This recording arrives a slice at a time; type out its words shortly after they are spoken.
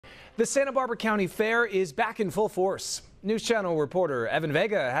The Santa Barbara County Fair is back in full force. News Channel reporter Evan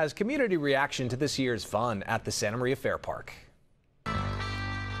Vega has community reaction to this year's fun at the Santa Maria Fair Park.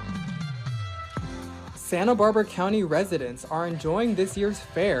 Santa Barbara County residents are enjoying this year's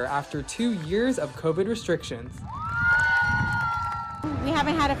fair after 2 years of COVID restrictions. We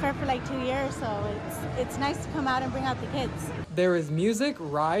haven't had a fair for like 2 years, so it's nice to come out and bring out the kids. There is music,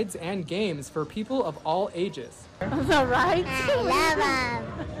 rides, and games for people of all ages. The rides? I love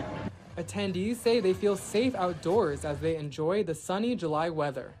them. Attendees say they feel safe outdoors as they enjoy the sunny July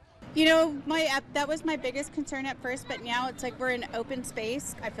weather. You know, that was my biggest concern at first, but now it's like we're in open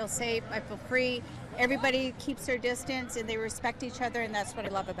space. I feel safe, I feel free. Everybody keeps their distance and they respect each other, and that's what I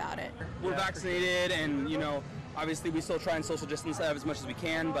love about it. We're vaccinated, and you know, obviously we still try and social distance as much as we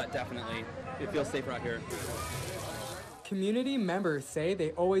can, but definitely it feels safer out here. Community members say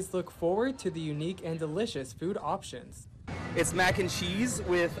they always look forward to the unique and delicious food options. It's mac and cheese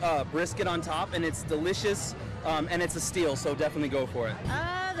with brisket on top, and it's delicious, and it's a steal, so definitely go for it.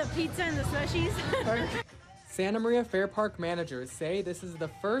 The pizza and the slushies. Santa Maria Fair Park managers say this is the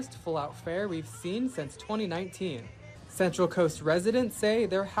first full-out fair we've seen since 2019. Central Coast residents say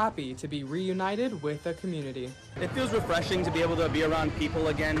they're happy to be reunited with the community. It feels refreshing to be able to be around people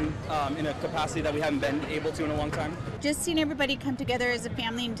again in a capacity that we haven't been able to in a long time. Just seeing everybody come together as a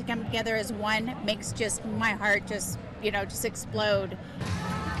family and to come together as one makes just my heart just explode.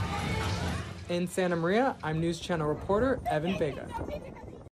 In Santa Maria, I'm News Channel reporter Evan Vega.